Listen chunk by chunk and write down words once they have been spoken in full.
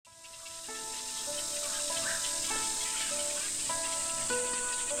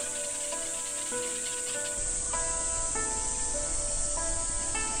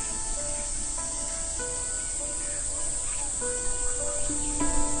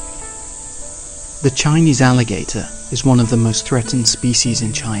The Chinese alligator is one of the most threatened species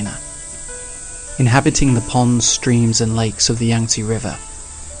in China. Inhabiting the ponds, streams and lakes of the Yangtze River,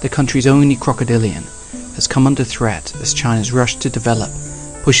 the country's only crocodilian has come under threat as China's rush to develop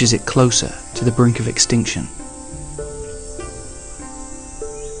pushes it closer to the brink of extinction.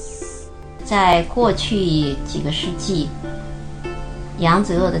 在过去几个世纪，扬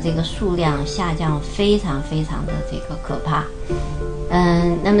子鳄的这个数量下降非常非常的这个可怕。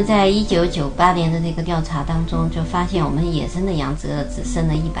那么在1998年的这个调查当中，就发现我们野生的扬子鳄只剩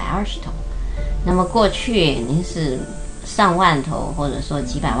了120头。那么过去您是上万头或者说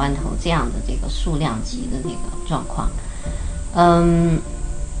几百万头这样的这个数量级的这个状况。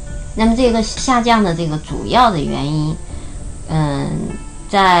那么这个下降的这个主要的原因，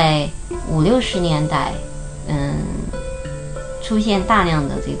在50-60年代，出现大量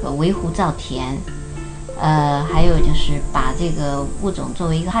的这个围湖造田，还有就是把这个物种作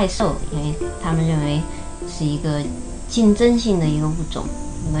为一个害兽，因为他们认为是一个竞争性的一个物种，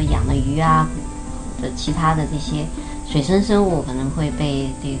那么养的鱼啊的其他的这些水生生物可能会被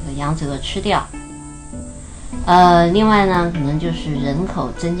这个扬子鳄吃掉。另外呢，可能就是人口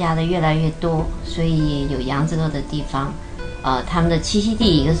增加的越来越多，所以有扬子鳄的地方，他们的栖息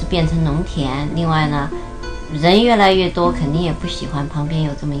地一个是变成农田，另外呢，人越来越多，肯定也不喜欢旁边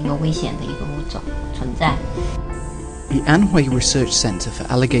有这么一个危险的一个物种存在。The Anhui Research Center for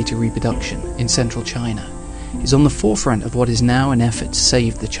Alligator Reproduction in central China is on the forefront of what is now an effort to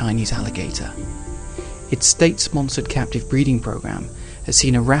save the Chinese alligator. Its state-sponsored captive breeding program has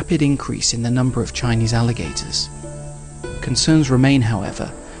seen a rapid increase in the number of Chinese alligators. Concerns remain, however,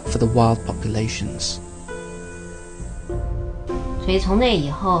 for the wild populations. 所以从那以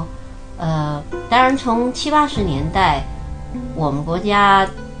后，当然从70-80年代，我们国家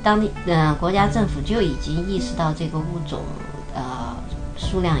国家政府就已经意识到这个物种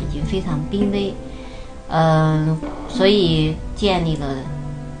数量已经非常濒危，所以建立了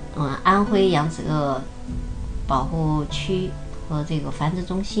安徽扬子鳄保护区和这个繁殖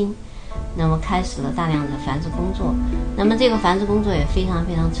中心，那么开始了大量的繁殖工作。那么这个繁殖工作也非常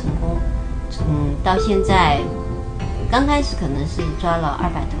非常成功，到现在刚开始可能是抓了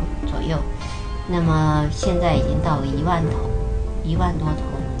200头左右，那么现在已经到了1万头，1万多头。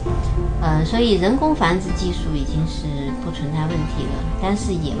所以人工繁殖技术已经是不存在问题了，但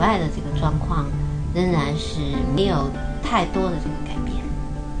是野外的这个状况仍然是没有太多的这个改变。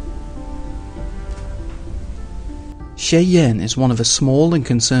Xie Yan is one of a small and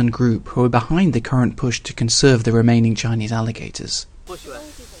concerned group who are behind the current push to conserve the remaining Chinese alligators.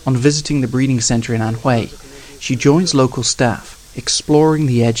 On visiting the breeding center in Anhui, she joins local staff, exploring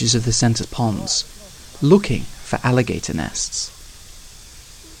the edges of the center's ponds, looking for alligator nests.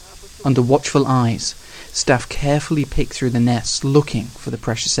 Under watchful eyes, staff carefully pick through the nests looking for the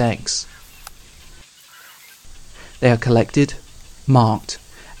precious eggs. They are collected, marked,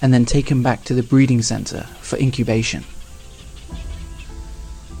 and then taken back to the breeding center for incubation.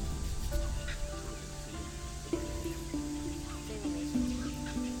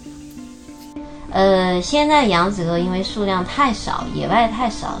 现在扬子鳄因为数量太少，野外太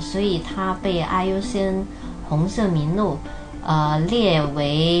少，所以它被 IUCN 红色名录列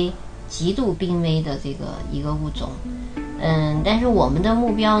为极度濒危的这个一个物种。但是我们的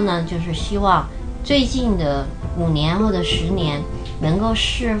目标呢，就是希望最近的5年或者10年能够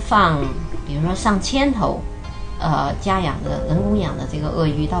释放，比如说上千头家养的人工养的这个鳄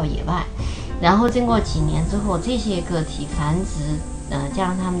鱼到野外，然后经过几年之后，这些个体繁殖，加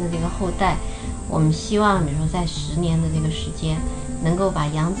上他们的这个后代，我们希望比如说在10年的这个时间，能够把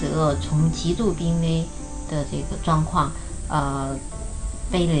扬子鳄从极度濒危的这个状况，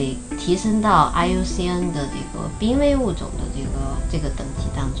被提升到 IUCN 的这个濒危物种的这个等级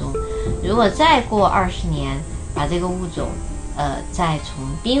当中。如果再过20年，把这个物种再从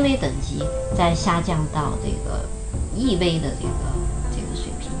濒危等级再下降到这个易危的这个水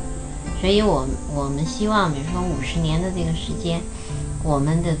平。所以我们希望比如说50年的这个时间，我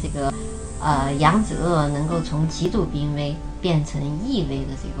们的这个扬子鳄能够从极度濒危变成易危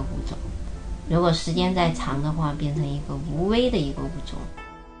的这个物种，如果时间再长的话，变成一个无危的一个物种。